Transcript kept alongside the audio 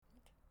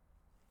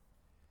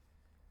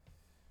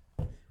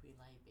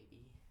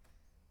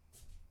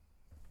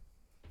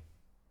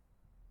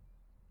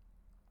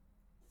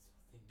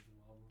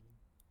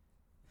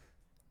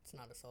It's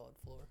not a solid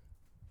floor.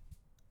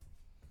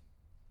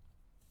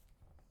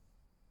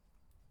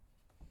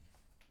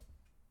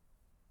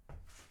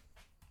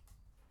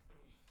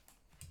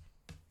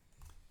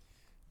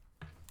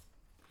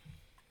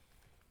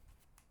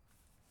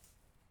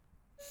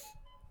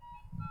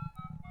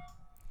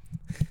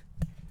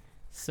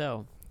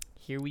 So,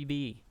 here we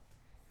be.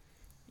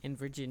 In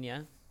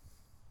Virginia,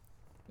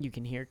 you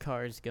can hear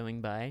cars going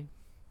by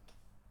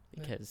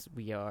because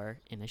we are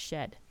in a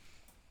shed.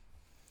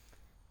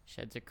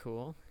 Sheds are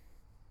cool.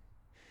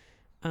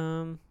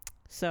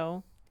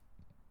 So,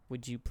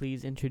 would you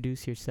please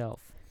introduce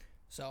yourself?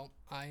 So,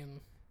 I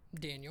am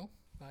Daniel.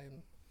 I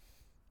am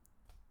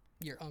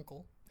your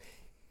uncle.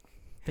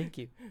 Thank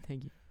you.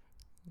 Thank you.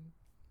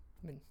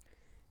 I mean,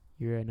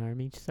 You're an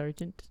army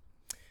sergeant?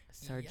 A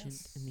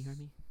sergeant in the yes.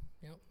 army?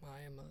 Yep, I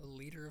am a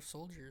leader of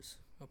soldiers,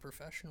 a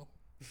professional.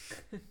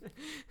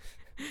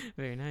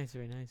 Very nice,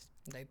 very nice.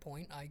 They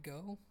point, I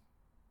go.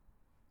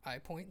 I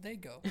point, they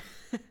go.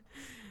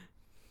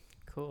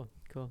 Cool,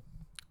 cool.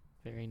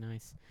 Very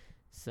nice.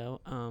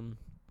 So,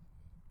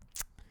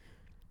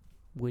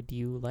 would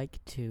you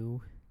like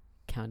to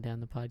count down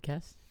the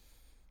podcast?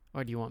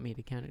 Or do you want me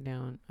to count it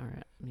down?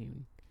 Or,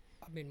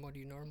 What do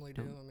you normally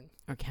do?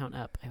 or count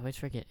up. I always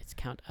forget. It's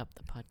count up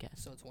the podcast.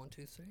 So it's 1,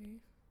 2,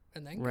 3,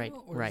 and then Right,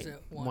 go? Or right. is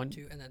it 1,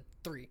 2, and then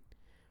 3?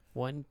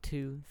 1,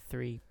 2,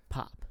 3,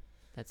 pop.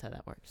 That's how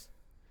that works.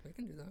 We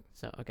can do that.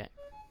 So, okay.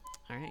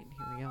 All right,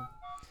 here we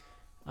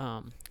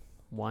go.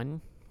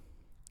 1,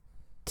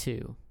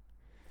 2,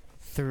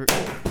 3.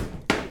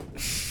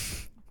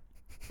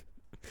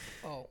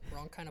 Oh,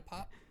 wrong kind of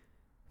pop?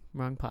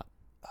 Wrong pop.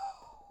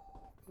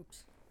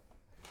 Oops.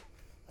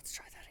 Let's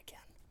try that again.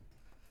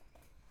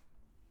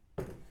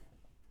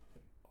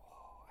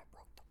 Oh, I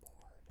broke the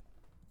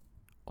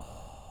board.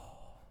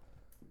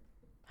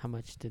 How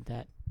much did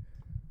that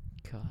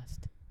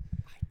cost?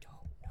 I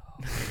don't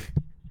know.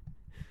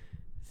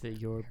 Is it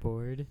your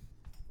board?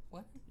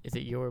 What? Is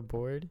it your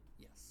board?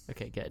 Yes.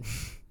 Okay, good.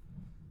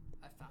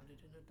 I found it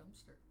in a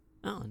dumpster.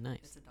 Oh, nice.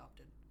 It's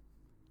adopted.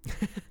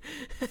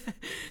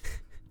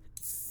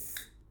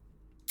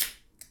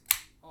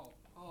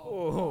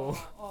 Oh,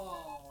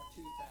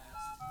 too fast.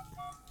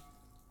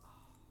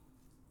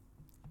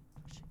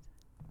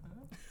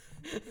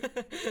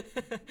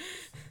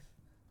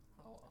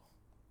 Oh, well.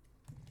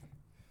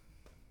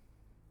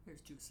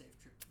 Here's to a safe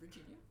trip to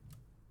Virginia.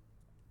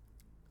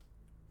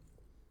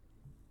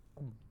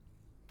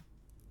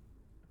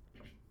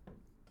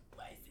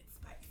 Why is it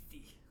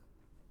spicy?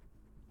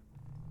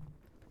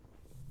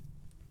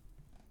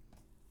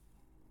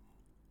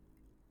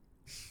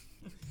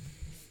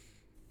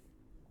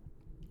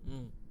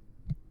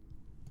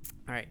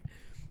 All right.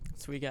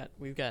 So we've got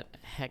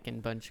a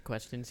heckin' bunch of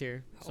questions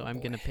here. So Oh, I'm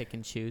gonna boy. pick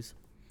and choose.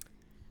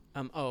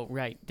 Oh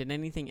right. Did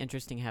anything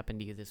interesting happen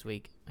to you this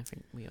week? I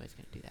think we always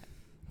gonna do that.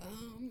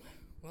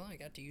 Well, I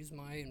got to use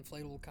my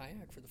inflatable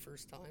kayak for the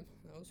first time.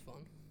 That was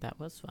fun. That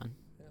was fun.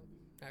 Yep.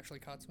 Actually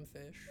caught some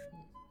fish.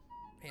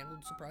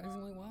 Handled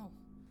surprisingly well.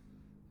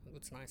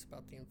 What's nice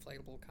about the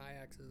inflatable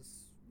kayaks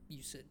is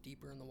you sit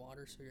deeper in the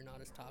water, so you're not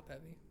as top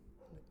heavy.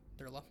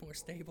 They're a lot more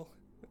stable.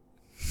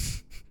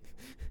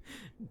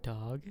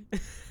 Dog.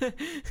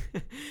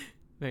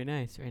 Very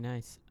nice, very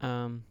nice.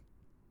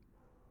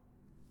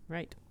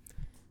 Right.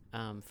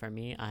 For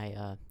me,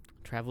 I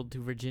traveled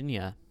to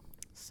Virginia.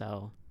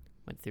 So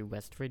went through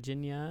West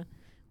Virginia,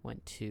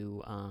 went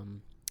to a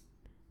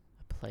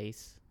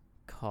place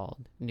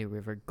called New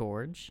River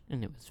Gorge,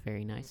 and it was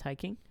very nice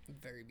hiking.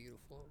 Very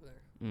beautiful over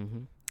there. Mm-hmm.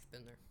 I've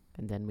been there.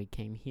 And then we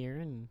came here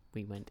and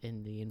we went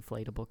in the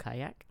inflatable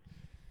kayak.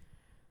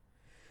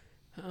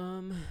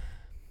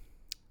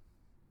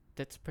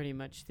 That's pretty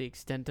much the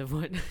extent of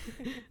what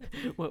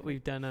what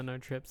we've done on our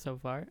trip so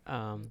far.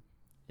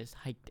 Is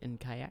hiked and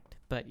kayaked.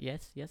 But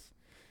yes. Hey,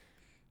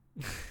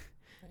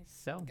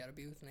 So gotta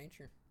be with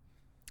nature.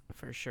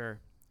 for sure,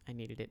 I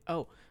needed it.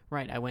 Oh,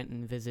 right, I went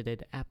and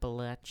visited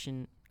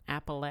Appalachian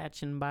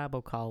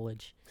Bible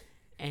College,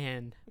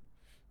 and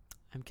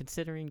I'm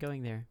considering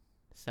going there.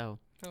 So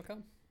How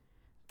come?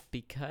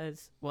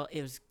 because, well,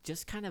 it was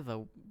just kind of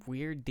a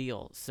weird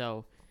deal.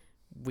 So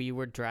we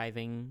were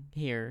driving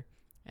here,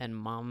 and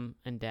Mom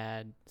and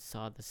Dad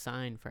saw the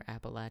sign for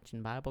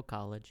Appalachian Bible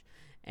College,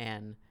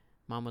 and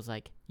Mom was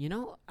like,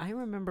 I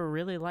remember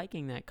really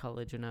liking that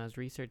college when I was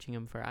researching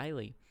them for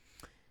Eiley.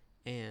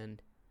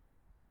 And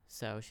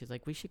so she's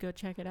like, we should go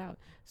check it out.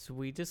 So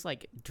we just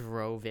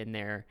drove in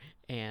there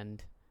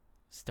and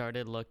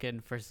started looking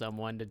for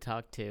someone to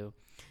talk to.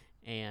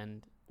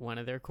 And one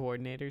of their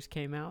coordinators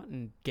came out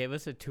and gave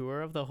us a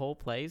tour of the whole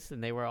place,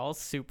 and they were all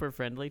super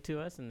friendly to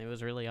us, and it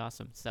was really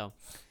awesome. So,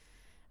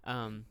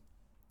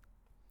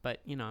 but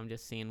I'm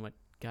just seeing what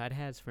God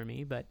has for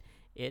me. But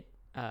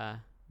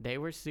they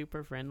were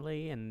super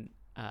friendly, and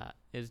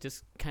it was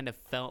just kind of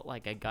felt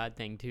like a God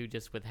thing too,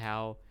 just with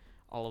how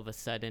all of a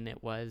sudden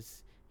it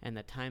was, and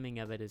the timing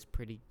of it is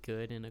pretty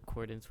good in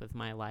accordance with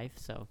my life.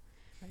 So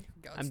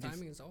God's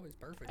timing is always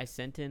perfect. I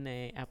sent in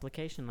a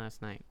application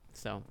last night,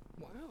 so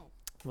Wow.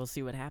 we'll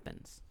see what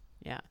happens.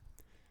 Yeah.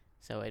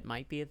 So it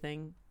might be a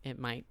thing. It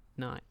might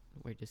not.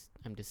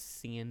 I'm just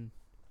seeing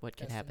what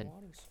could Testing happen.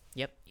 waters.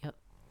 Yep.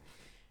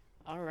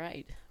 All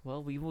right.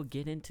 Well, we will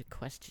get into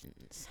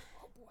questions.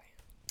 Oh boy.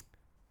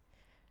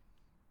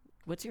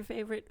 What's your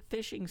favorite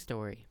fishing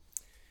story?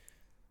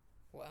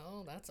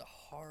 Well, that's a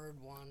hard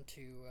one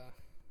to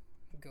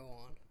go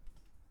on.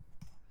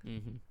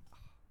 Mm-hmm.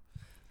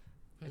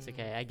 It's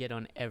okay. I get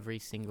on every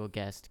single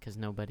guest because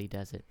nobody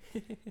does it.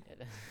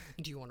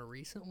 Do you want a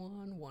recent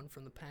one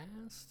from the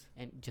past?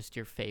 And just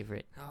your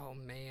favorite. Oh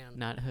man.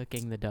 Not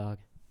hooking the dog.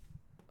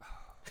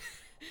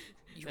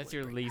 That's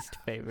your least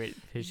favorite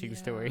fishing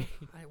story.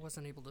 I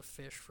wasn't able to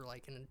fish for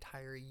like an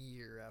entire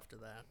year after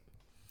that.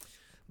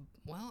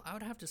 Well, I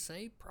would have to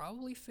say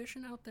probably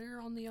fishing out there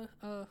on the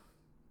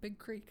Big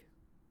Creek.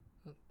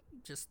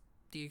 Just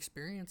the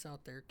experience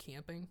out there,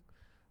 camping,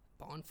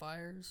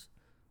 bonfires,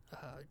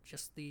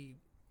 just the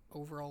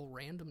overall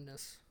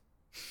randomness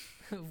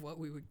of what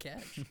we would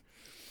catch.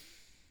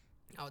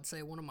 I would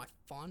say one of my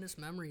fondest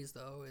memories,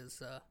 though,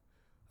 is,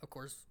 of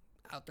course,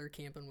 out there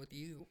camping with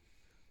you,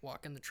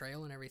 walking the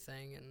trail and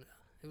everything. And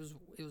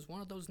it was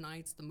one of those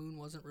nights the moon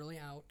wasn't really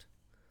out.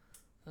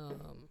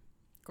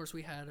 Of course,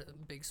 we had a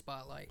big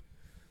spotlight,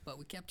 but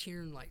we kept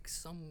hearing like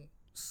some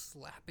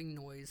slapping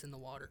noise in the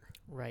water.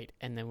 Right,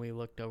 and then we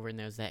looked over and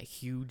there was that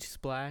huge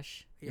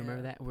splash. You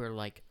remember that? We were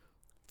like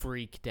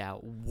freaked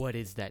out. What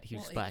is that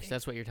huge splash?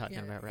 That's what you're talking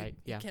about, right?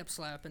 It kept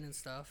slapping and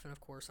stuff, and of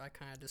course I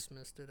kind of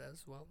dismissed it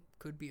as, well,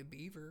 could be a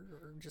beaver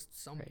or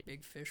just some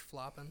big fish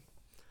flopping.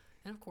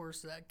 And of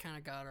course that kind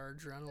of got our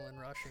adrenaline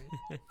rushing.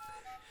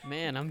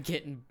 Man, I'm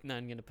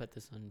gonna put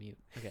this on mute.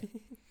 Okay.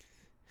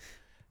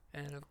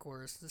 And of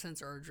course,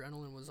 since our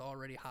adrenaline was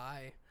already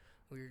high,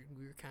 we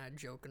were kind of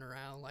joking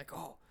around like,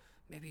 oh,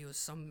 maybe it was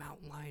some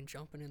mountain lion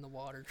jumping in the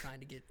water trying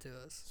to get to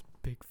us.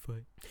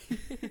 Bigfoot.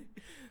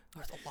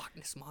 Or the Loch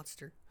Ness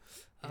Monster.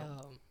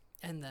 Yeah.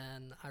 And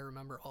then I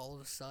remember all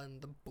of a sudden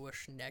the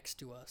bush next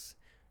to us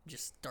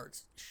just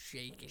starts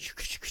shaking.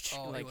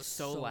 Oh, like it was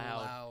so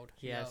loud.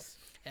 Yes.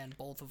 Yep. And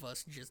both of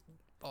us just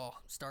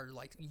started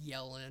like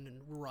yelling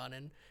and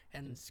running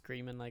and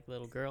screaming like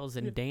little girls.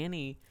 And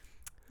Danny,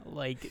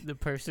 like the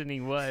person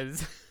he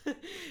was,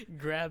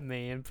 grabbed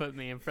me and put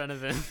me in front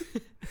of him.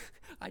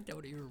 I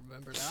don't even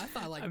remember that. I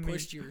thought I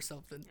pushed you or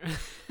something.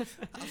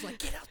 I was like,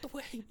 get out the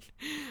way.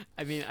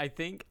 I mean, I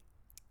think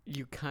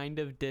you kind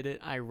of did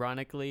it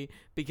ironically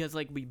because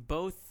like we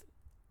both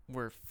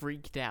were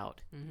freaked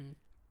out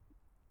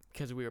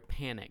because we were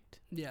panicked.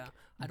 Yeah.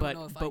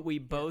 But we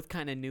both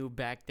kind of knew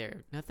back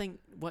there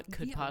what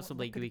could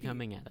possibly be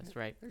coming at us,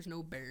 right? There's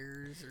no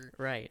bears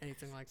or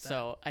anything like that.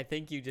 So I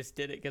think you just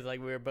did it because like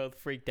we were both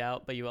freaked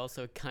out, but you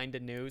also kind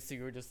of knew, so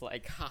you were just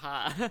like,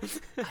 haha.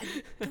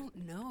 I don't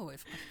know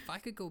if I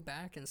could go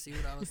back and see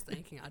what I was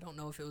thinking. I don't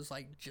know if it was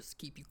like just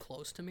keep you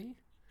close to me,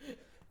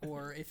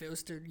 or if it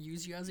was to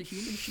use you as a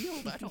human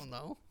shield. I don't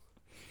know.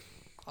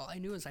 All I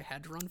knew is I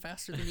had to run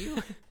faster than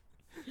you.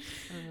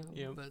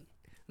 But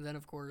then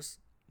of course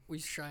we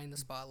shine the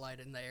spotlight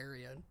in the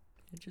area.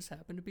 It just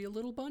happened to be a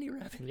little bunny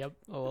rabbit. Yep,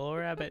 a little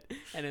rabbit.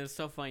 And it was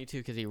so funny, too,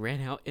 because he ran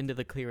out into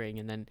the clearing,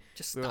 and then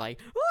we were like,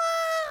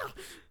 whoa!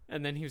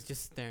 And then he was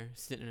just there,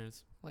 sitting in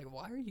his... Like,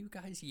 why are you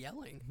guys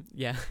yelling?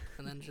 Yeah.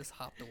 And then just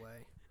hopped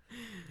away.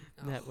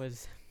 That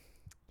was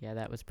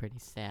pretty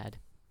sad.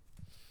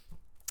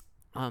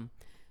 I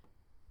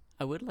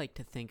would like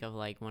to think of,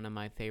 like, one of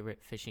my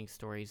favorite fishing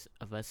stories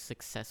of us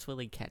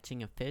successfully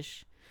catching a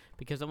fish.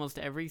 Because almost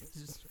every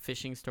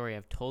fishing story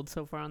I've told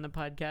so far on the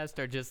podcast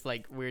are just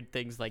like weird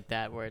things like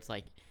that, where it's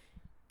like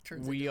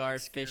we are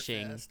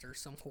fishing or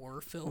some horror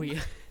film.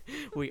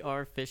 We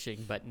are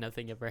fishing, but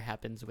nothing ever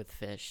happens with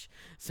fish.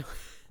 So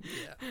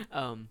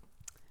yeah.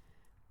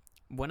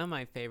 One of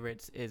my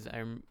favorites is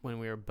when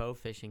we were bow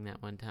fishing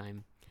that one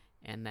time,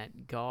 and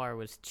that gar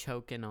was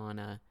choking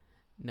on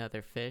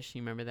another fish.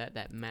 You remember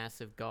that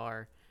massive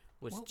gar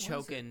was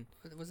choking.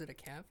 Was it a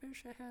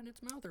catfish that had in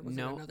its mouth, or was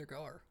it another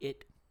gar?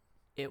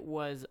 It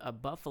was a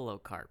buffalo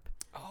carp,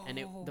 and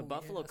the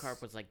buffalo yes. carp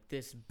was like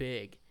this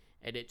big,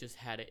 and it just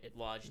had it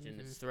lodged in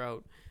its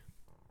throat,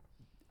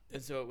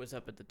 and so it was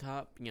up at the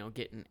top,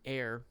 getting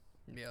air.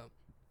 Yeah.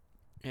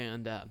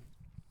 And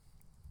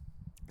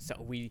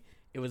so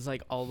it was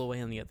like all the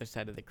way on the other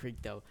side of the creek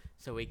though,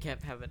 so we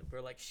kept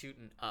we're like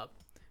shooting up,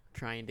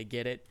 trying to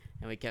get it,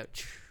 and we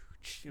kept,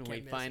 and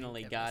we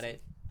finally got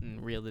it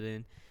and reeled it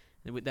in.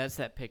 That's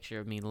that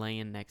picture of me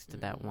laying next to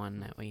that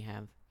one that we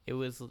have. It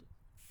was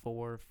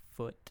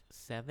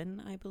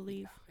 4'7", I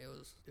believe. Yeah, it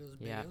was big.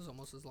 Yeah. It was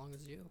almost as long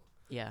as you.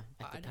 Yeah,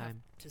 at the time. I'd have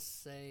to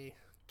say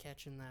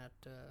catching that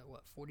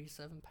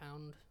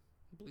 47-pound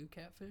blue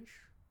catfish,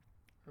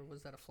 or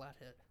was that a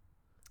flathead?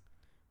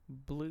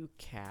 Blue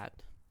cat.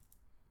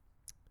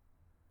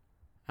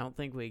 I don't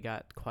think we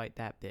got quite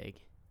that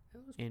big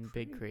in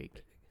Big Creek.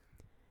 Big.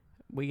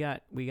 We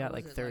got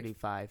like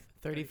 35.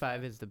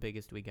 35 is the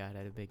biggest we got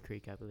at a Big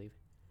Creek, I believe.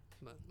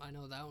 But I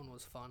know that one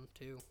was fun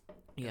too.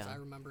 Yeah. I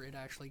remember it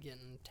actually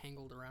getting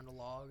tangled around a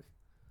log,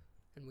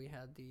 and we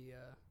had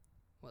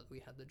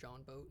the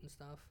John boat and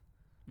stuff.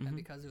 And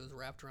because it was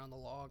wrapped around the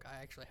log,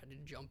 I actually had to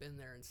jump in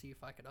there and see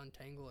if I could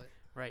untangle it.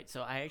 Right.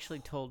 So I actually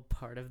told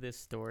part of this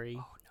story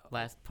Oh, no.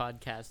 last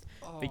podcast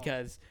Oh.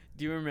 because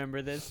do you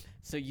remember this?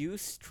 So you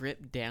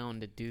stripped down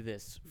to do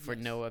this for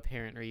Yes. no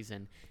apparent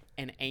reason,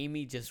 and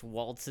Amy just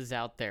waltzes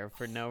out there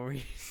for no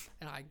reason.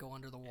 And I go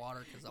under the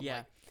water because I'm Yeah.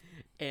 like,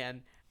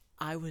 And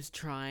I was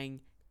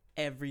trying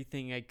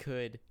everything I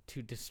could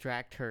to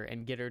distract her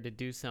and get her to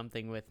do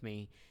something with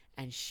me.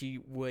 And she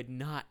would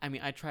not. I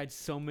mean, I tried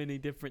so many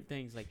different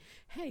things. Like,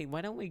 hey,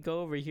 why don't we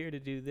go over here to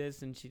do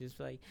this? And she just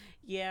like,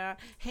 yeah.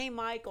 Hey,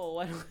 Michael.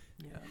 Why don't...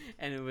 yeah.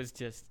 And it was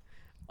just,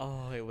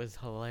 oh, it was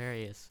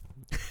hilarious.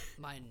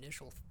 My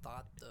initial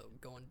thought, though,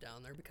 going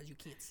down there, because you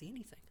can't see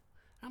anything.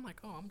 I'm like,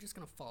 oh, I'm just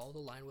going to follow the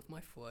line with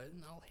my foot,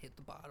 and I'll hit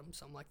the bottom,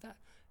 something like that.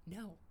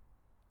 No.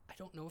 I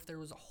don't know if there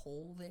was a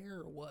hole there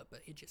or what, but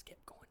it just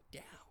kept going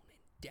down and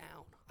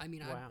down. I mean,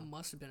 Wow. I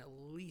must have been at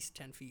least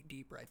 10 feet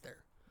deep right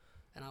there.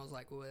 And I was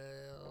like,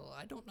 well,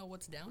 I don't know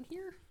what's down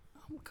here.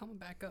 I'm coming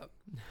back up.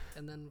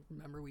 And then,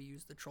 remember, we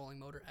used the trolling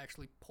motor to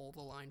actually pull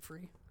the line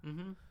free?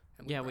 Mm-hmm.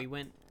 And Yeah, brought- we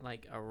went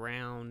like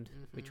around.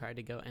 We Mhm. tried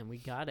to go, and we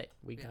got it.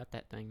 We Yeah. got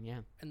that thing,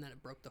 yeah. And then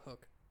it broke the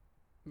hook.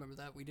 Remember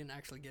that? We didn't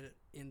actually get it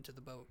into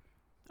the boat.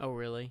 Oh,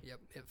 really? Yep,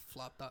 it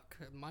flopped up.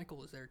 Michael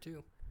was there,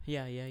 too.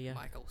 Yeah, yeah, yeah.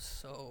 Michael was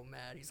so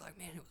mad. He's like,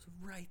 man, it was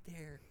right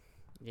there.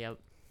 Yep.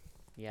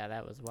 Yeah,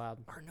 that was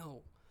wild. Or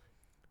no,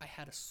 I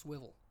had a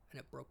swivel, and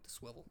it broke the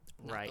swivel.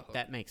 not the Right, hook.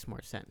 that makes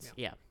more sense.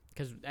 Yeah,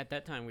 because at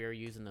that time we were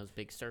using those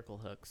big circle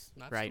hooks.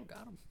 And I've Right. still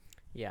got him.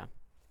 Yeah.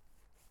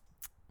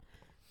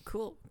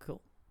 Cool,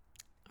 cool.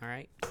 All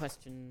right,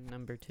 question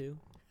number 2.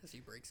 As he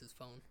breaks his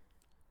phone.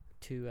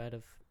 2 out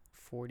of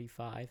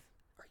 45.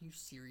 Are you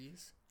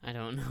serious? I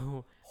don't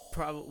know.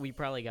 We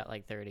probably got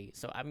like 30.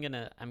 So I'm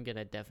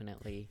gonna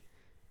definitely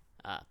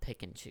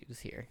pick and choose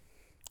here.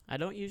 I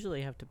don't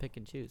usually have to pick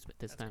and choose, but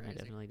this That's time crazy. I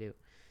definitely do.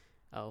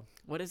 Oh,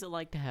 what is it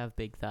like to have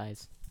big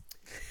thighs?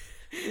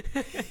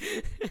 I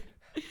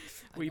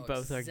We know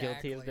both are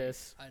guilty of exactly-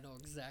 this. I know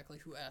exactly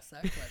who asked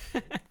that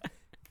question.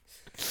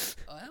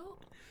 Well,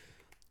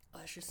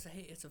 let's just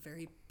say it's a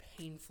very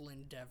painful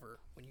endeavor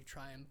when you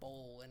try and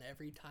bowl, and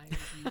every time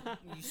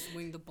you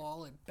swing the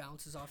ball, it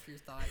bounces off your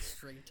thigh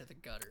straight to the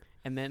gutter.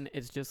 And then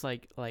it's just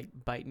like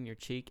biting your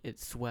cheek. It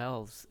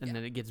swells, and Yeah.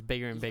 then it gets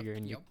bigger and Yep, bigger,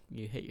 and yep.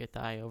 you hit your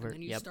thigh over. And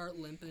then you Yep. start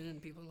limping,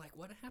 and people are like,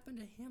 what happened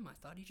to him? I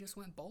thought he just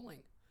went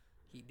bowling.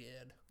 He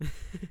did.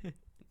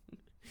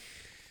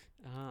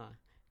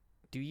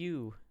 Do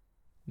you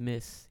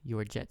miss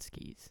your jet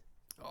skis?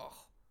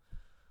 Oh,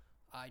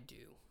 I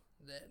do.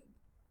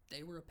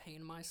 They were a pain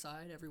in my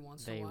side every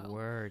once They in a while.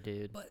 were,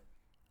 dude. But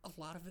a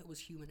lot of it was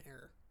human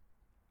error.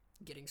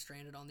 Getting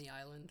stranded on the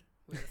island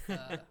with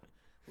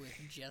with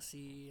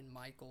Jesse and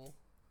Michael.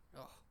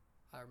 Oh,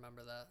 I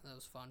remember that. That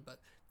was fun, but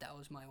that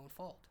was my own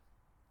fault.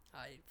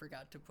 I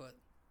forgot to put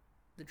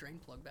the drain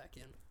plug back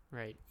in,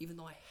 Right. even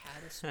though I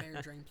had a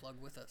spare drain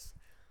plug with us.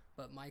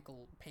 But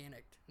Michael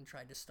panicked and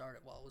tried to start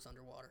it while it was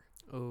underwater.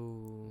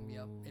 Oh.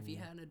 Yep. If he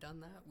hadn't have done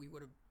that, we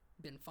would have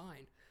been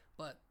fine.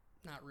 But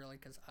not really,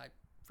 because I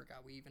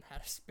forgot we even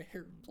had a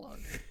spare plug.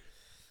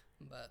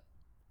 But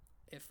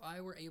if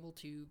I were able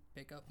to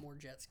pick up more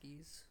jet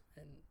skis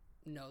and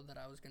know that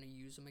I was going to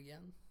use them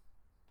again,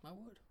 I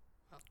would.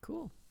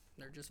 Cool.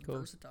 They're just Cool.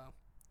 versatile.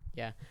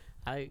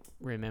 I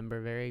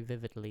remember very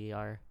vividly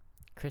our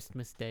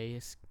Christmas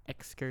Day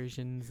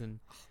excursions and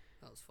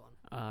That was fun.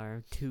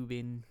 our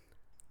tubing.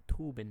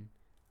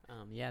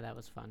 Yeah, that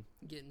was fun.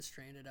 Getting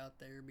stranded out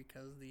there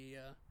because the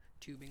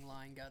tubing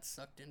line got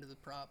sucked into the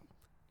prop.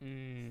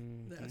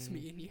 Mm. That was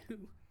me and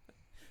you.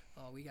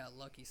 Oh, we got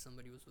lucky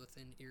somebody was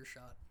within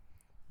earshot.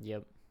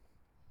 Yep.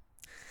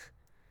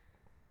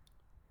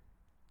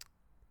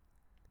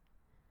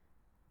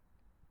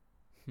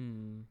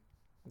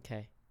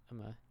 Okay,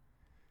 I'm a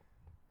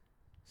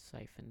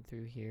siphon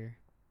through here.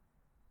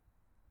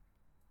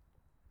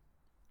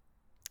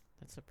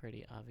 That's a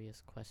pretty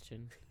obvious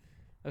question.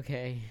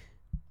 Okay.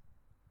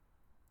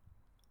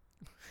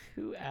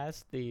 Who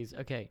asked these?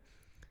 Okay.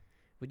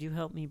 Would you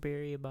help me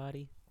bury a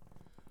body?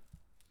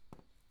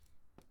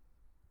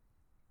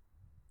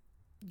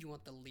 You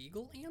want the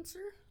legal answer?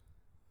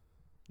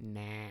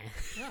 Nah.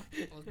 Yeah,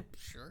 well,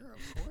 sure,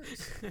 of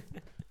course.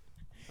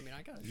 I mean,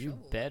 I got a You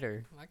shovel.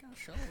 better. I got a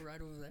shovel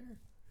right over there.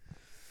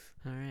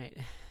 All right.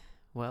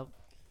 Well,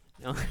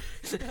 no.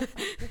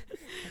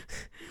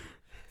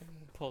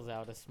 Pulls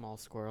out a small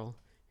squirrel.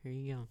 Here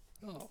you go.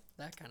 Oh,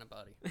 that kind of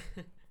body.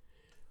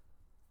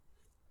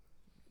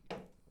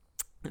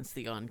 That's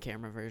the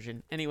on-camera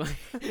version. Anyway.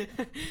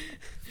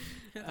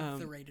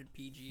 The rated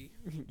PG.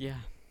 Yeah.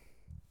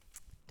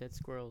 Dead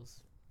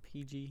squirrels.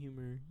 PG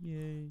humor.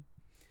 Yay.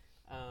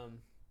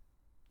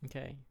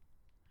 Okay.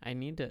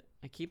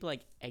 I keep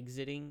like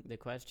exiting the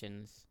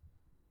questions.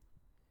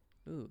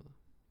 Ooh.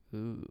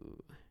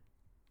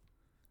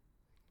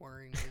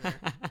 Worrying me there.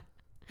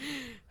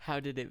 How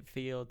did it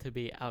feel to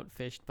be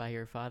outfished by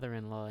your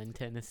father-in-law in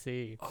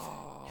Tennessee?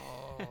 Oh.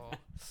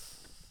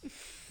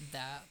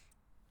 that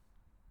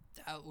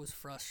was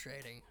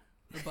frustrating.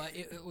 But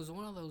it was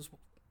one of those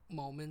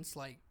moments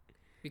like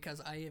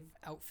because I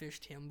have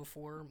outfished him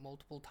before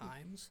multiple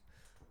times,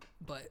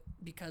 but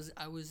because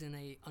I was in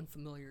a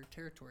unfamiliar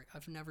territory,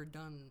 I've never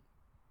done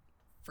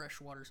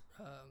freshwater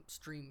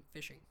stream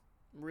fishing.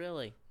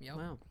 Really? Yep.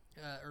 Wow.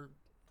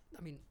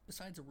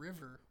 Besides a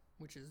river,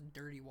 which is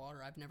dirty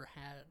water, I've never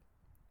had,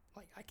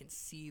 like, I can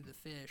see the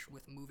fish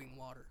with moving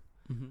water.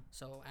 Mm-hmm.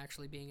 So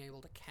actually being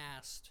able to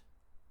cast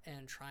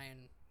and try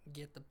and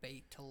get the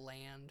bait to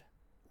land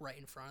right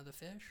in front of the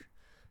fish,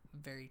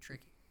 very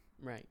tricky.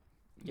 Right.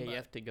 Yeah, you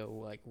have to go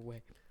like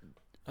way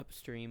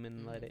upstream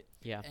and let it.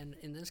 Yeah. And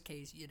in this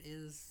case, it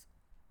is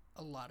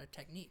a lot of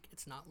technique.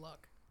 It's not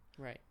luck.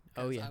 Right.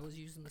 Oh yeah. I was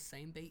using the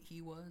same bait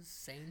he was,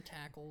 same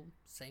tackle,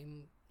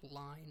 same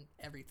line,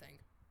 everything.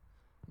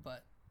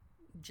 But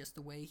just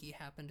the way he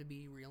happened to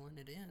be reeling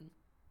it in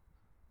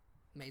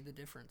made the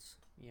difference.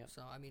 Yeah.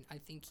 So, I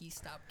think he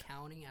stopped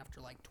counting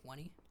after like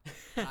 20.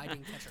 I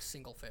didn't catch a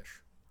single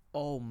fish.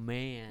 Oh,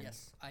 man.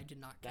 Yes, I did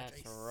not catch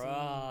That's a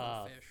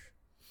rough. single fish.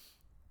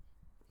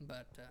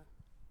 But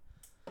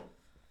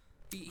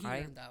he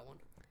earned that one.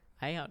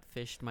 I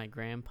outfished my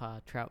grandpa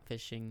trout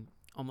fishing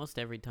almost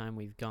every time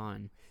we've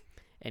gone.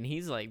 And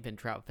he's like been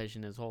trout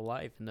fishing his whole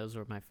life, and those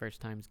were my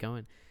first times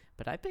going.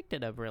 But I picked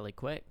it up really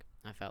quick.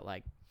 I felt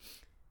like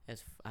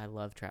I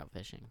love trout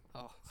fishing.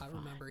 Oh, I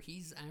remember.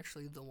 He's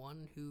actually the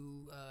one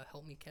who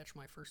helped me catch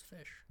my first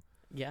fish.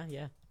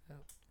 Yeah.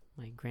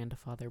 My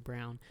grandfather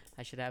Brown.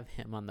 I should have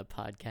him on the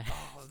podcast.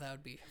 Oh, that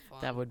would be fun.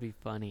 That would be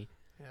funny.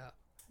 Yeah.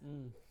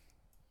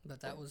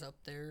 But that was up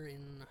there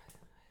in,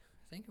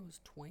 I think it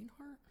was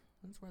Twainhart.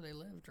 That's where they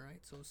lived,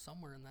 right? So it was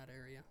somewhere in that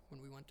area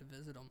when we went to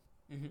visit them.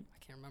 Mm-hmm.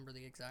 I can't remember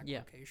the exact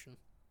location.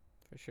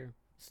 For sure.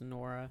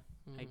 Sonora.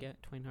 I get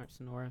Twainhart,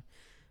 Sonora.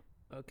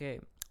 Okay.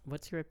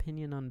 What's your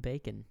opinion on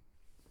bacon?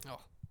 Oh,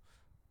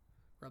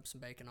 rub some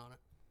bacon on it.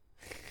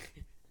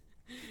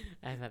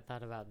 I haven't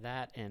thought about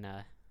that in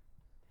a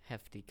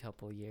hefty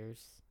couple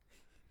years.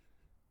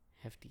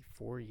 Hefty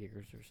 4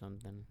 years or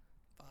something.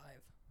 5.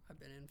 I've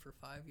been in for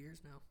 5 years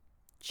now.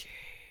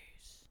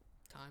 Jeez.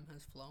 Time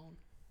has flown.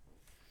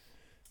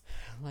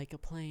 Like a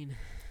plane.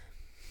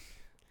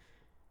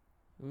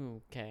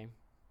 Ooh, okay.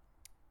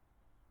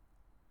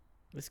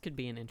 This could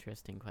be an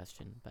interesting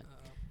question, but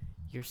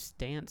your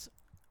stance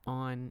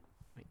on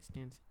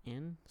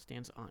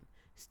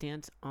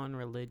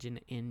religion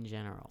in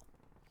general,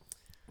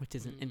 which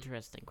is an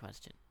interesting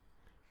question.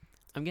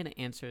 I'm going to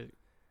answer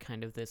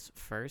kind of this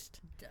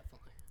first.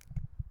 Definitely.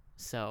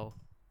 So,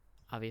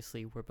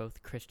 obviously, we're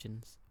both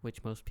Christians,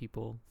 which most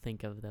people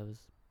think of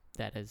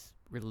that as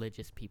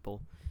religious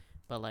people.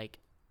 But, like,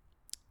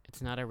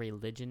 it's not a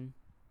religion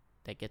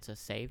that gets us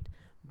saved.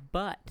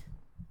 But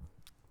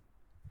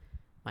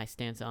my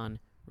stance on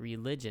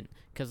religion,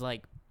 because,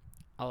 like,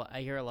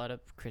 I hear a lot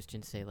of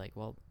Christians say, like,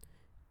 well,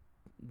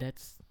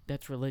 that's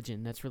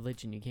religion. That's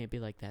religion. You can't be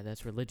like that.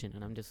 That's religion.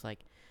 And I'm just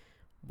like,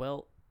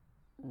 well,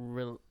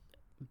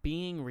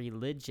 being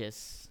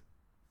religious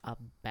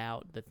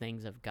about the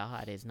things of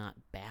God is not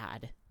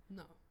bad.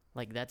 No.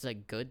 Like, that's a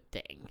good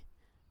thing.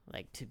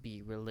 Like, to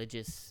be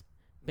religious.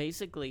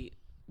 Basically,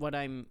 what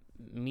I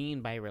mean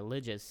by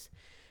religious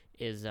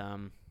is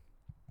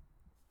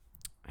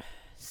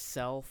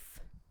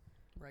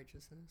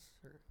righteousness,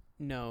 or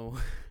no.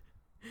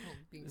 Well,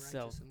 being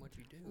righteous in what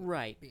you do.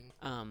 Right.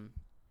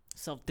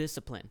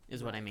 Self-discipline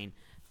is what I mean.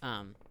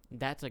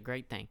 That's a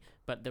great thing.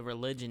 But the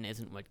religion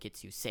isn't what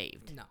gets you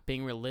saved. No.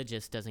 Being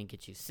religious doesn't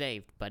get you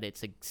saved, but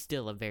it's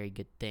still a very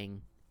good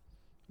thing.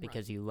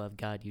 Because you love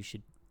God, you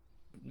should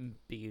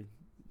be,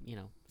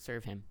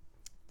 serve Him.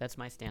 That's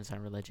my stance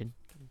on religion.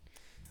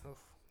 Oh,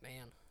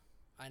 man.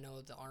 I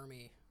know the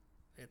Army,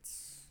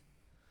 it's...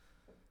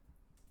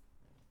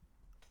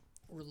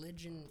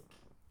 Religion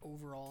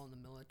overall in the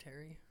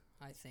military,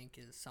 I think,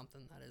 is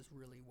something that is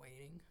really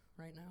waning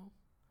right now.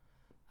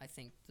 I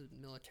think the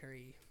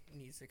military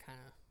needs to kind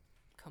of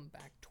come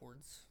back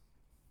towards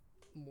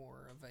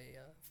more of a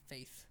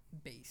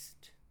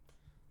faith-based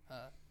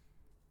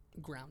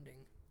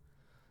grounding.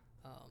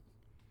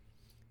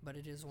 But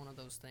it is one of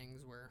those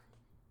things where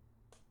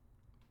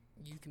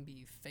you can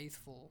be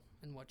faithful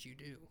in what you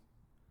do.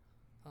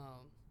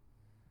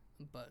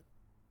 But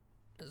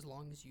as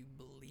long as you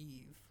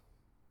believe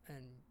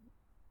and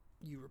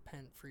you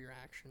repent for your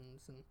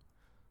actions and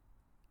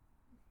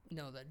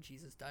know that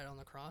Jesus died on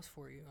the cross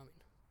for you,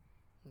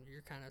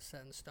 you're kind of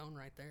set in stone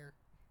right there.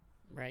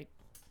 Right.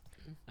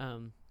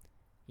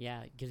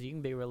 Yeah, because you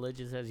can be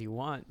religious as you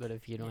want, but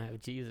if you don't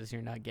have Jesus,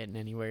 you're not getting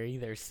anywhere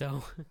either.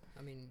 So,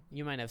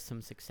 you might have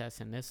some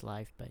success in this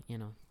life, but,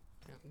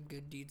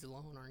 good deeds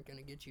alone aren't going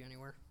to get you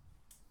anywhere.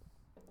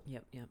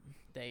 Yep.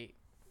 They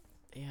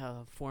have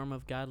a form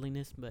of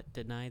godliness, but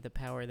deny the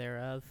power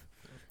thereof.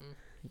 Mm-hmm.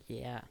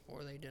 Yeah.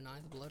 Or they deny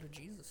the blood of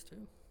Jesus,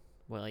 too.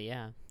 Well,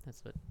 yeah,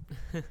 that's what...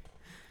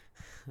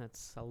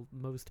 that's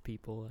most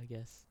people, I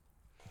guess.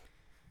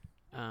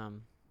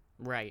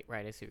 Right,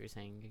 I see what you're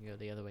saying. You can go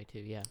the other way, too,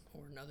 yeah.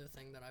 Or another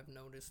thing that I've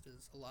noticed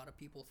is a lot of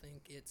people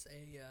think it's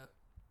a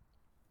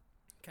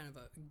kind of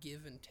a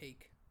give and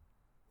take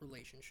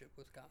relationship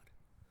with God,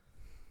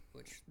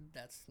 which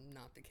that's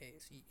not the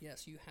case.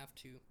 Yes, you have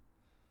to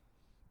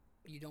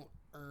you don't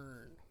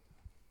earn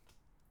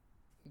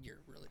your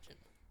religion.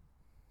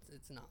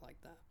 It's not like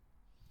that.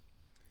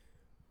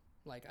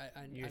 Like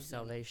Your I've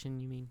salvation,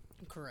 you mean?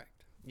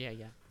 correct. Yeah,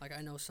 yeah. Like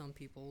I know some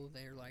people,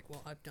 they're like,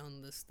 well, I've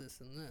done this, this,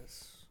 and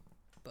this,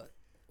 but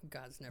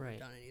God's never Right.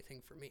 done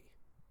anything for me,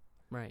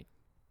 Right,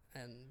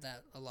 and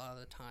that a lot of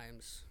the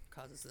times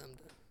causes them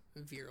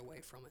to veer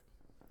away from it.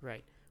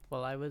 right.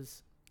 Well, I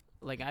was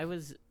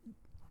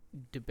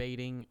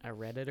debating a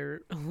Redditor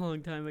a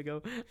long time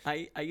ago.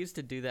 I used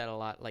to do that a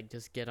lot, like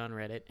just get on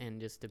Reddit and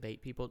just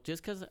debate people,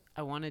 just because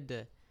I wanted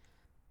to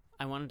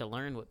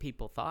learn what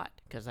people thought,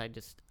 because I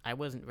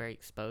wasn't very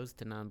exposed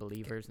to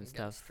non-believers and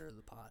Gotta stuff stir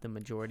the pot. the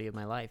majority of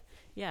my life.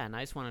 Yeah, and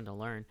I just wanted to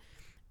learn.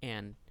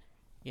 And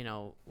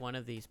one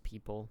of these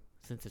people,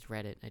 since it's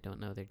Reddit, I don't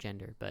know their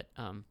gender, but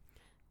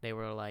they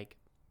were like,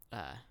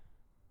 I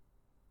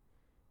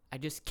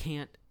just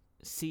can't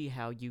see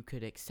how you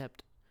could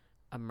accept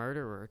a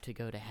murderer to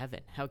go to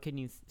heaven. How can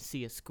you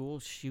see a school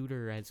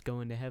shooter as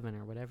going to heaven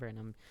or whatever? And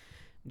I'm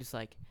just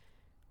like,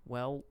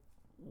 well,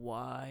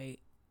 why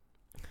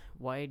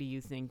do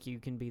you think you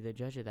can be the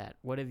judge of that?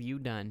 What have you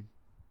done?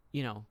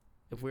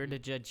 If we're to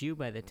judge you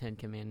by the 10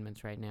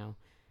 Commandments right now,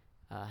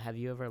 have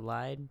you ever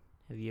lied?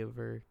 Have you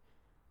ever,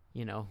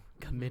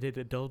 committed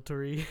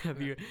adultery? Have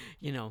you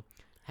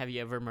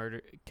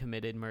ever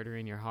committed murder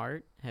in your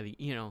heart? Have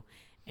you,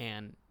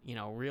 and,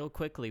 real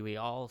quickly we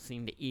all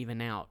seem to even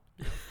out,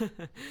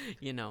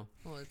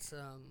 Well, it's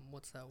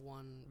what's that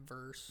one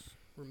verse?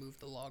 Remove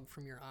the log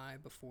from your eye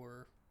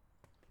before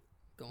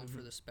going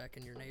for the speck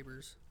in your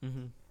neighbor's.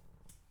 Mm-hmm.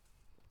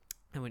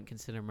 I wouldn't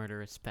consider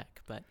murder a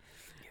speck, but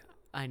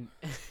I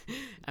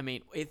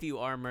mean, if you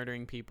are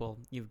murdering people,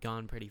 you've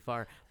gone pretty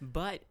far.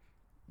 But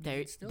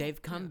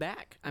they've come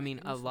back. I mean,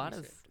 a lot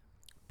of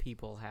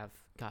people have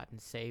gotten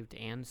saved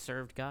and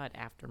served God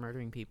after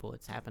murdering people.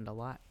 It's happened a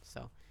lot.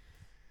 So,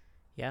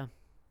 yeah.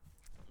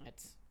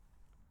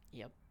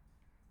 Yep.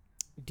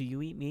 Do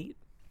you eat meat?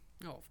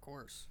 Oh, of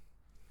course.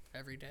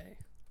 Every day.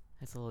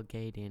 That's a little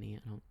gay, Danny. I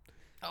don't.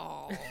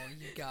 Oh,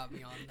 you got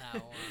me on that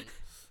one.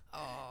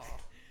 Oh.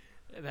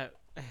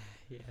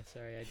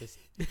 Sorry, I just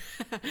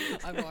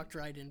I walked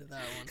right into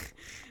that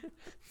one.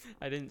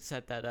 I didn't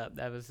set that up.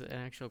 That was an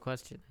actual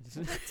question.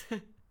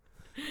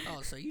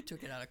 Oh, so you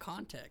took it out of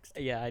context.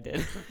 Yeah, I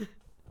did.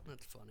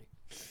 That's funny.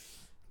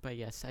 But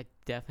yes, I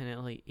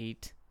definitely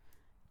eat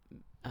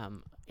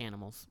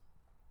animals.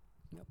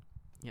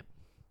 Yep.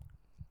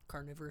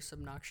 Carnivorous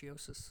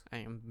obnoxiosis. I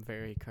am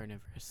very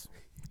carnivorous.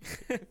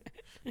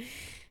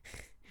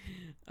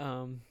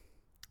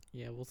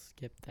 Yeah, we'll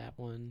skip that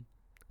one.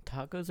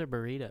 Tacos or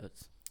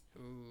burritos?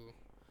 Ooh.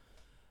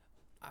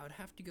 I would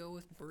have to go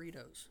with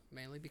burritos,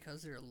 mainly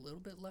because they're a little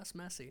bit less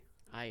messy.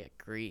 I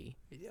agree.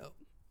 Yep.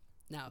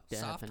 Now,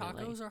 Definitely. soft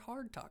tacos or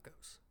hard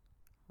tacos?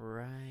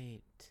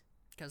 Right.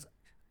 Because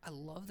I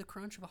love the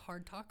crunch of a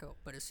hard taco,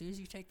 but as soon as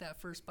you take that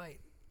first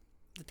bite,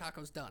 the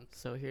taco's done.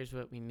 So here's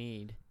what we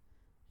need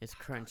is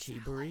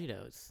crunchy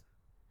burritos.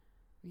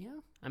 Yeah.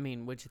 I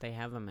mean, which they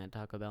have them at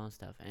Taco Bell and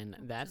stuff, and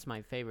that's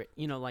my favorite.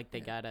 Like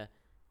they got a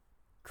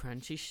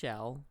crunchy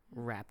shell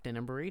wrapped in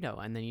a burrito,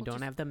 and then you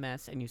don't have the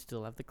mess, and you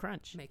still have the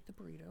crunch. Make the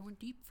burrito and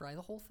deep fry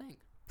the whole thing.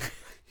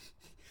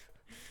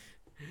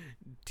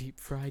 Deep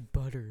fried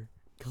butter.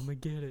 Come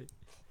and get it.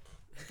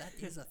 That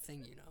is a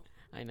thing,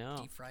 I know.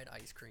 Deep fried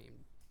ice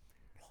cream.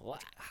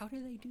 What? How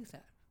do they do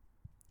that?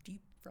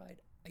 Deep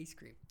fried ice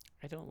cream.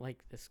 I don't like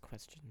this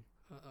question.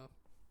 Uh-oh.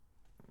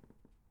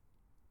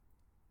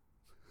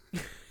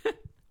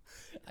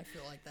 I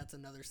feel like that's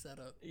another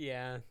setup.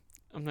 Yeah,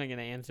 I'm not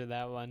gonna answer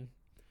that one.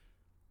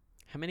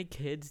 How many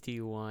kids do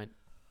you want?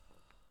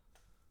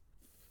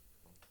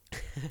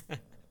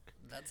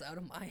 That's out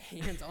of my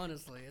hands,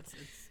 honestly.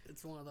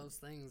 It's one of those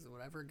things.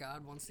 Whatever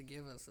God wants to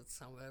give us, it's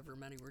however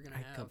many we're gonna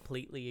have. I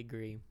completely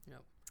agree.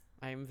 Yep.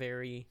 I'm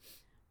very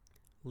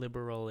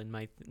liberal in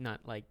my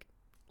not like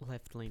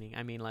left leaning.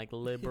 I mean like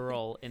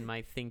liberal in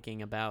my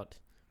thinking about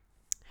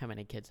how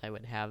many kids I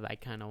would have. I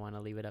kind of want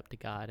to leave it up to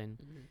God, and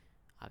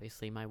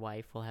obviously my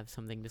wife will have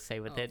something to say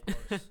with it.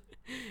 Of course.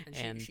 And,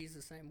 And she's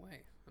the same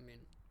way. I mean,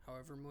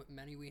 however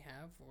many we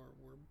have or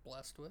we're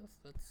blessed with,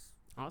 that's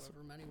Awesome.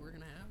 however many we're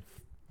gonna have.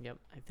 Yep,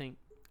 I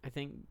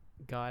think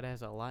God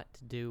has a lot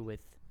to do with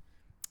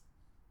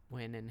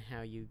when and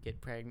how you get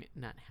pregnant.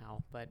 Not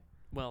how, but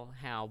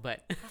how,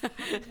 but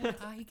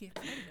How you get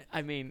pregnant?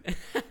 I mean,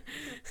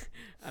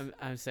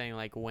 I'm saying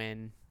like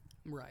when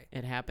Right.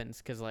 it happens,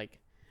 because like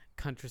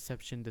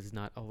contraception does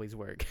not always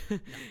work,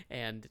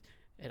 and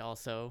it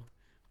also,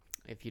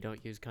 if you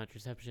don't use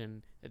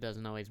contraception, it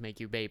doesn't always make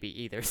you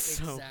baby either.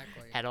 So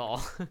Exactly. at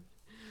all.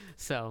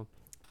 So,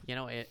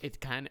 it's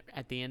kind of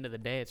at the end of the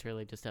day, it's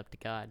really just up to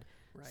God.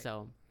 Right.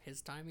 So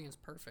His timing is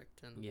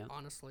perfect, and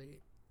honestly,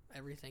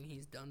 everything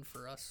He's done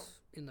for us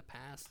in the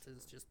past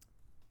is just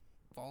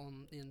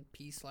fallen in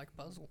piece like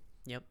a puzzle.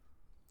 Yep,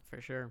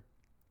 for sure.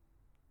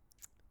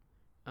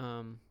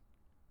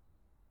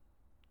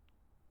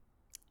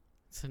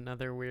 It's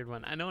another weird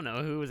one. I don't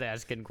know who was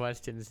asking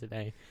questions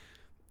today.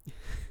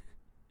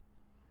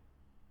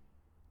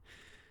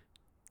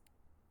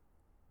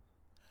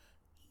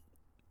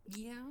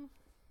 Yeah,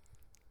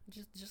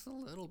 just a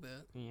little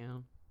bit. Yeah.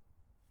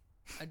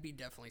 I'd be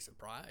definitely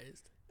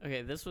surprised.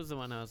 Okay, this was the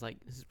one I was like,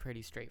 this is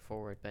pretty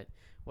straightforward, but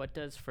what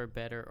does for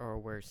better or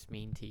worse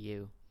mean to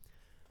you?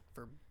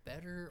 For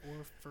better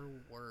or for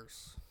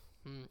worse?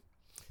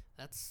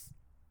 That's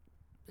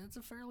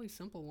a fairly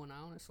simple one,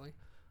 honestly.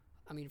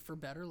 I mean, for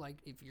better, like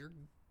if you're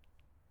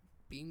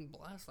being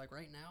blessed, like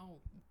right now,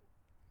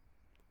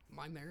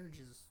 my marriage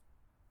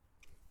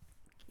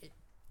it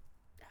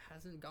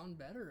hasn't gone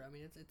better. I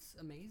mean, it's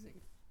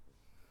amazing.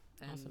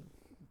 And Awesome.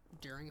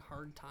 during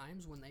hard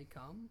times when they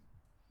come,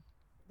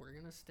 we're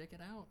gonna stick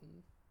it out.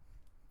 And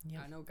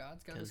Yeah. I know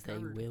God's got us Because they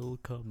covered. will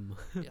come.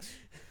 Yes.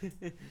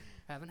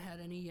 Haven't had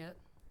any yet.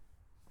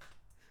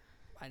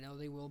 I know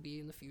they will be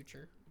in the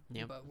future.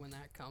 Yep. But when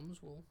that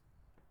comes, we'll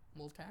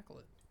tackle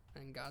it,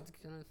 and God's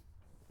gonna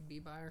be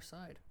by our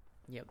side.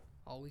 Yep.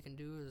 All we can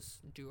do is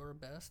do our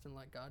best and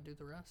let God do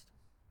the rest.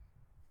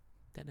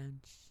 Ta-da.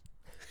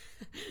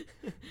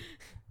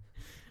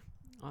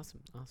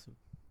 Awesome.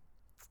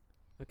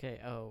 Okay.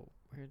 Oh,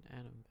 where'd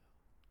Adam go?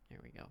 There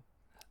we go.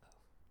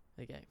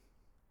 Okay.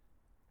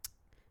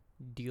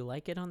 Do you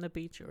like it on the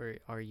beach, or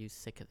are you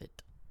sick of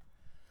it?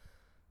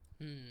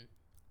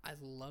 I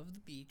love the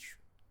beach,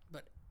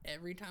 but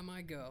every time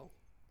I go,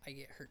 I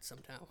get hurt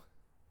somehow.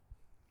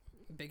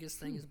 Biggest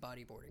thing is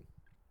bodyboarding.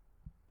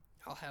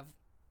 I'll have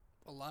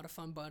a lot of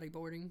fun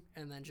bodyboarding,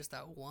 and then just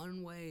that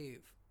one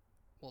wave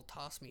will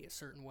toss me a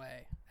certain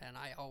way, and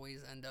I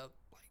always end up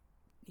like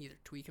either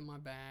tweaking my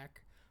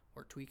back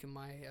or tweaking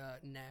my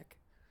neck.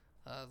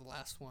 The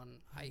last one,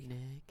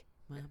 Neck,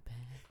 my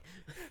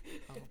back.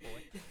 oh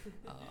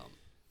boy.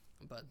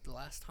 But the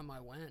last time I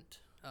went,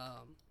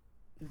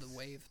 the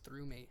wave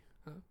threw me.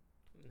 Huh?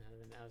 No,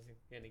 then I was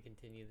gonna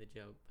continue the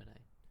joke, but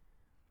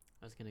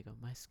I was gonna go.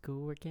 My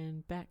schoolwork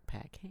and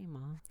backpack. Hey,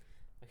 Mom.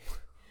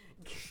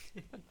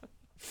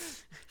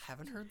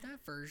 Haven't heard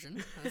that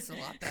version. That's a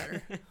lot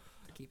better.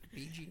 Keep it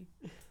PG.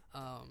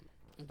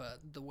 But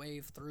the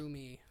wave threw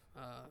me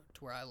to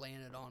where I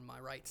landed on my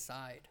right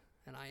side,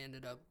 and I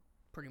ended up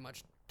pretty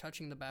much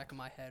touching the back of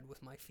my head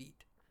with my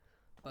feet.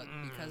 But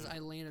because I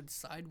landed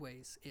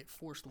sideways, it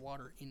forced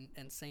water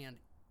and sand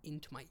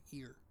into my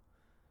ear,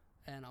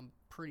 and I'm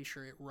pretty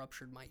sure it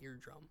ruptured my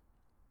eardrum.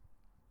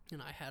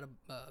 And I had a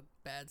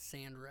bad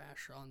sand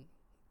rash on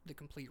the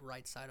complete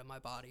right side of my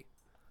body.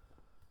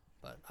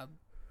 But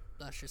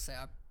let's just say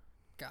I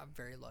got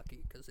very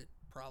lucky, because it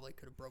probably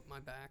could have broke my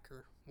back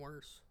or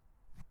worse.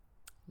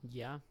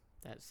 Yeah,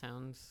 that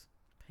sounds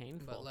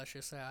painful. But let's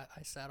just say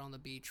I sat on the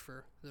beach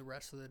for the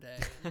rest of the day.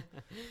 And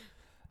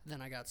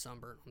then I got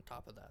sunburned on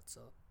top of that,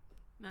 so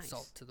Nice.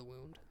 salt to the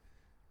wound.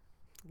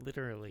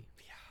 Literally.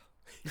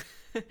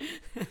 Yeah.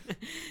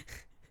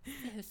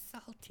 It's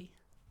salty.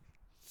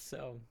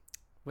 So,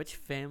 which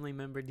family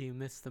member do you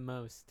miss the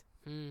most?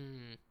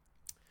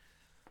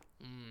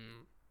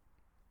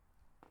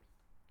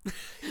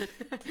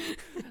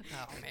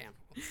 Oh man,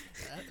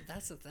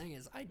 that's the thing,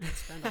 is I did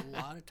spend a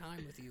lot of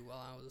time with you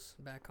while I was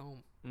back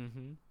home.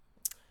 Mm-hmm.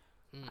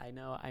 I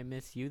know I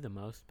miss you the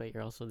most, but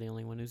you're also the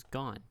only one who's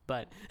gone.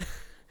 But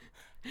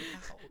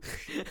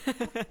Ouch.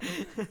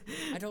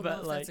 I don't know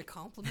if that's a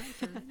compliment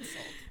or an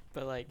insult.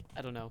 But like,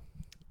 I don't know.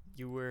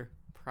 You were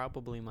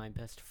probably my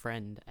best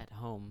friend at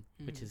home,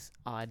 which is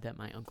odd that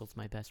my uncle's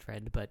my best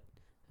friend, but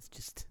it's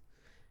just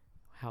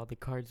how the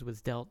cards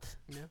was dealt.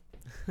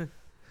 Yeah.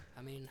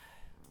 I mean,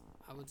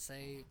 I would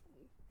say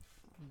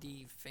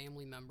the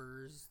family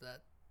members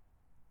that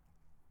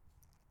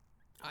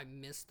I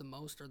miss the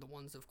most are the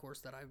ones, of course,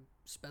 that I've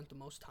spent the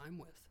most time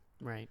with.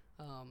 Right.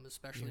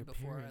 Especially Your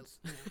before parents.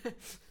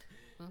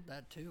 well,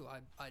 that too.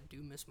 I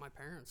do miss my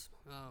parents.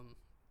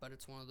 But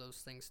it's one of those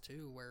things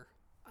too where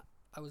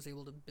I was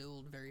able to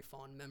build very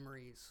fond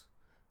memories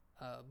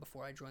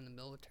before I joined the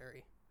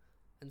military,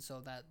 and so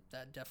that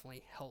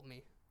definitely helped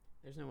me.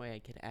 There's no way I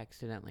could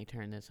accidentally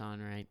turn this on,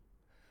 right?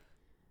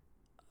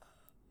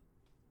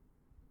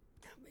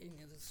 I mean,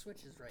 the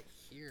switch is right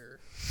here.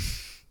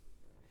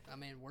 I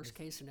mean, worst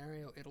case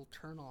scenario, it'll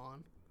turn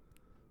on.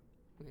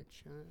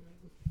 Which, I'm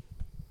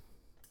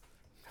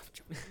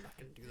not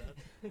gonna do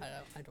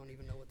that. I don't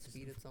even know what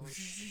speed it's on.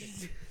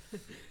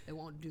 It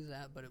won't do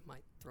that, but it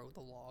might throw the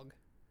log.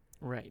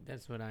 Right,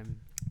 that's what I'm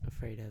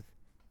afraid of.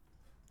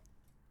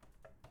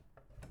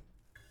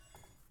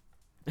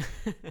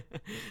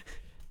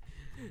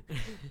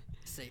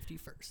 Safety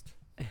first.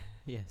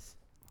 Yes.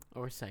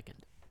 Or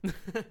second.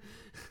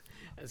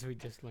 As we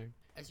just learned.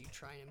 As you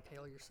try and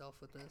impale yourself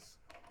with this.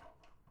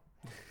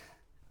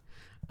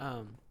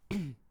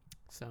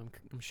 So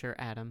I'm sure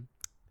Adam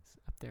is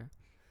up there.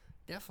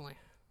 Definitely.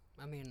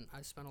 I mean,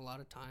 I spent a lot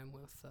of time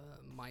with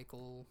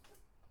Michael,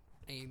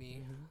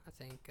 Amy. I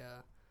think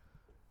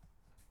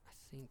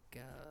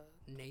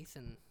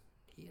Nathan.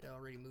 He had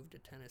already moved to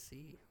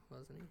Tennessee,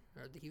 wasn't he?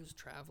 Or he was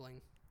traveling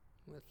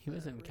with. He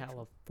was in Rachel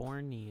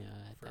California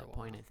at for a that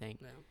point, I while. think.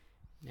 Yeah.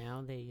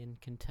 Now they in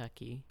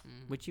Kentucky.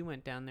 Mhm. Which you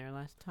went down there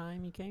last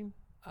time you came?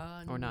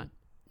 Or Or not?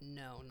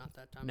 No, not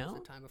that time. It No?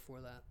 was the time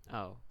before that.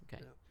 Oh, okay.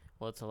 Yeah.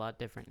 Well, it's a lot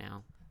different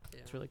now.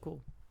 Yeah. It's really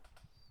cool.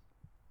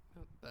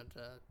 But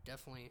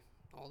definitely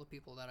all the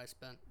people that I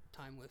spent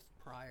time with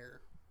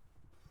prior,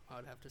 I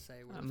would have to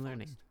say were I'm the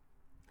learning.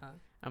 funnest. Huh?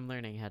 I'm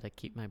learning how to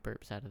keep my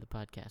burps out of the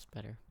podcast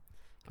better.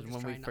 I'm Because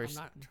just when we trying. first,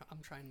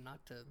 I'm trying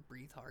not to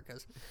breathe hard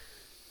because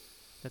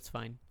that's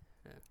fine.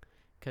 Yeah.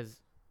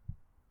 Because,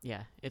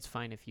 yeah, it's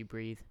fine if you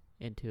breathe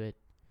into it.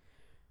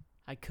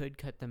 I could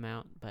cut them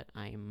out, but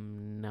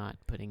I'm not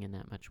putting in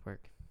that much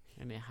work.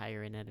 I may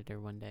hire an editor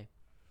one day.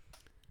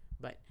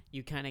 But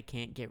you kind of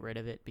can't get rid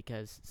of it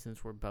because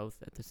since we're both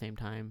at the same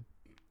time,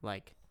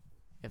 like,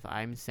 if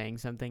I'm saying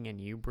something and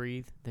you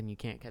breathe, then you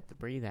can't cut the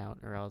breathe out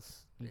or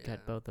else you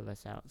cut both of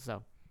us out.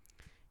 So,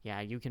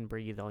 yeah, you can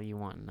breathe all you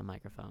want in the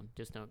microphone.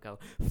 Just don't go.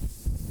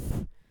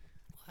 Well,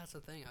 that's the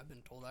thing. I've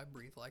been told I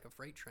breathe like a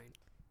freight train.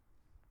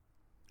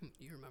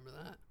 You remember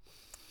that?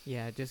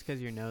 Yeah, just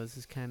because your nose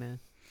is kind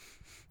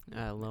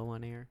of low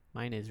on air.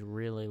 Mine is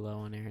really low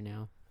on air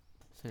now.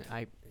 So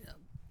I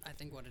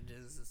think what it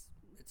is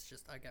it's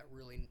just I got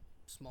really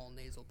small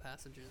nasal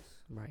passages.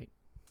 Right.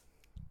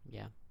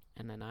 Yeah.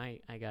 And then I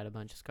got a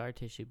bunch of scar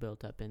tissue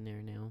built up in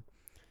there now.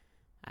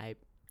 I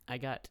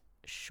got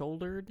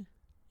shouldered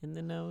in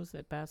the nose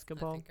at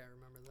basketball. I think I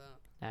remember that.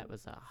 That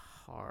was a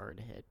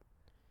hard hit.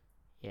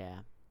 Yeah.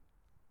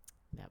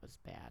 That was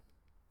bad.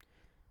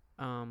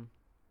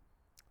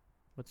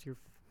 What's your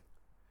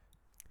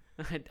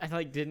I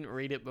like didn't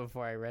read it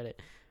before I read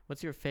it.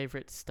 What's your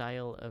favorite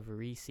style of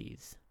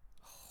Reese's?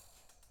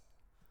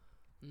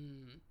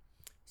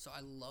 So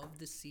I love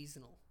the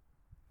seasonal.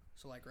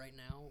 So like right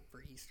now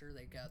for Easter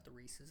they got the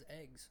Reese's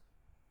eggs.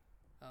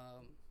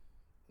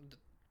 The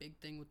big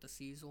thing with the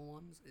seasonal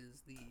ones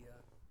is the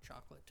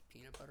chocolate to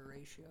peanut butter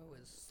ratio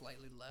is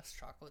slightly less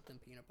chocolate than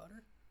peanut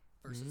butter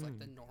versus like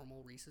the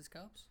normal Reese's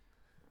cups.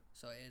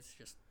 So it's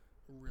just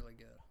really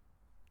good.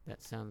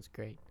 That sounds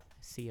great.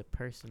 I see a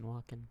person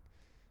walking.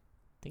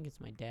 I think it's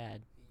my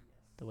dad.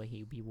 The way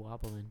he be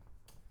wobbling.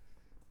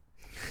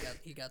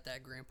 He got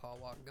that grandpa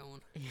walk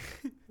going.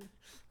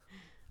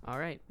 All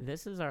right,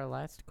 this is our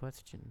last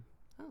question.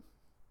 Oh.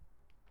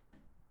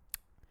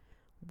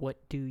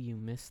 What do you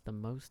miss the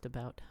most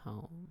about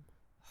home?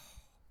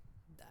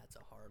 That's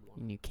a hard one.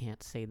 And you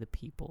can't say the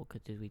people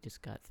because we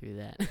just got through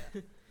that.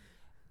 Yeah.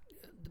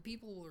 The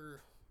people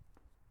were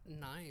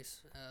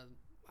nice.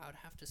 I would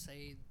have to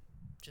say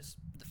just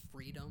the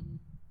freedom.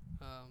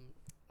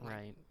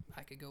 Right.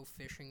 I could go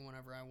fishing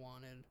whenever I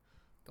wanted,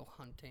 go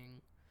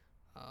hunting.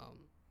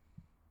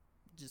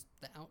 Just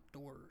the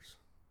outdoors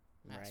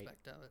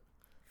aspect of it.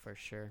 For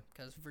sure.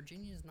 Because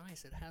Virginia is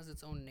nice. It has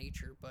its own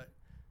nature, but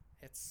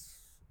it's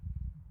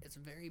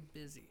very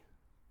busy.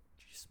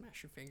 Did you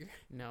smash your finger?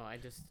 No, I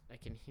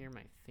can hear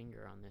my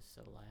finger on this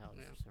so loud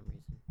for some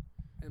reason.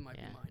 It might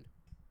be mine.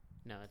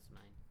 No, it's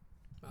mine.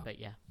 Oh. But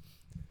yeah.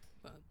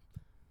 But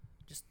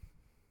just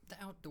the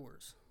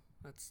outdoors.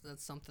 That's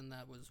something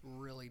that was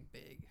really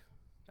big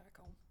back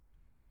home.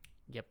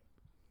 Yep.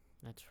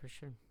 That's for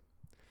sure.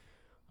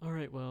 All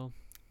right, well,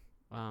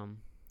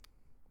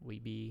 we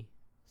be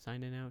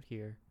signing out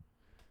here.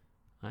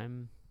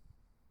 I'm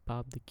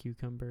Bob the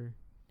Cucumber.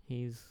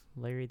 He's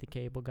Larry the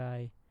Cable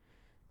Guy.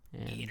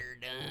 And Get her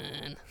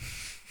done.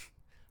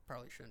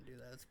 Probably shouldn't do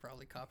that. It's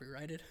probably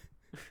copyrighted.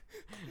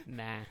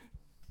 Nah.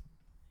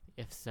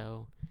 If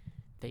so,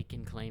 they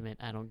can claim it.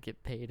 I don't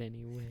get paid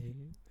anyway.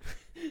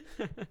 There's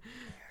 $1.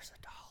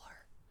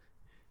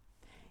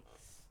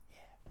 Thanks.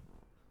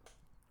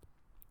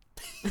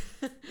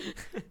 Yeah.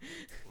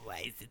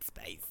 Why is it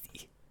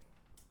spicy?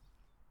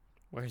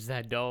 Where's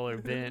that dollar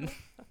been?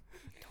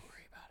 Don't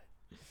worry about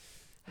it.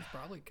 It's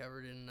probably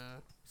covered in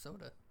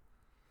soda.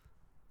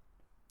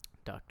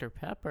 Dr.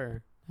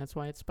 Pepper. That's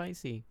why it's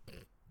spicy.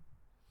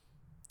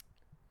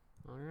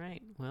 All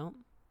right. Well,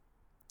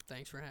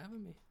 thanks for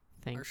having me.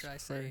 thanks. Or should I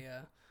say,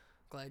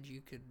 glad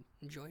you could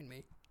join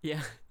me.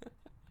 Yeah.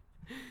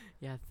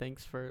 Yeah,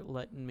 thanks for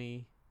letting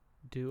me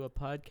do a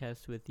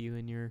podcast with you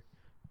in your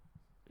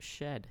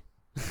shed.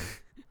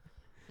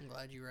 I'm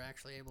glad you were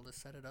actually able to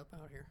set it up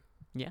out here.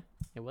 Yeah,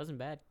 it wasn't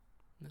bad.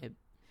 No.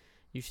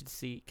 You should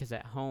see, because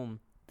at home,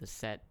 the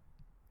set,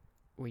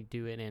 we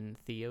do it in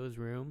Theo's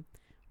room,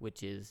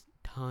 which is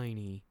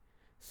tiny.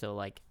 So,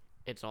 like,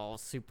 it's all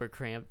super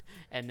cramped.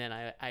 And then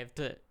I have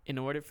to, in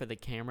order for the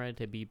camera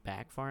to be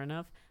back far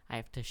enough, I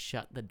have to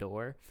shut the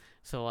door.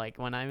 So, like,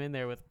 when I'm in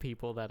there with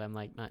people that I'm,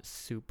 like, not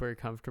super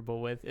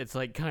comfortable with, it's,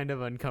 like, kind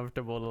of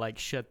uncomfortable to, like,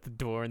 shut the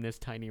door in this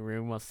tiny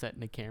room while setting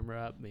the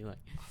camera up and be like,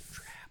 I'm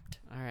trapped.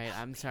 all right,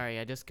 I'm sorry.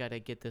 I just got to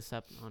get this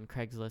up on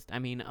Craigslist. I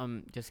mean,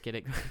 just get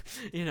it,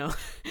 you know.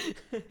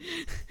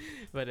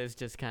 But it's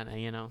just kind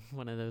of,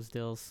 one of those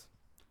deals.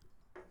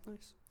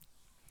 Nice.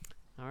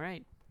 All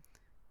right.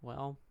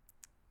 Well,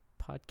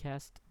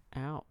 podcast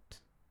out.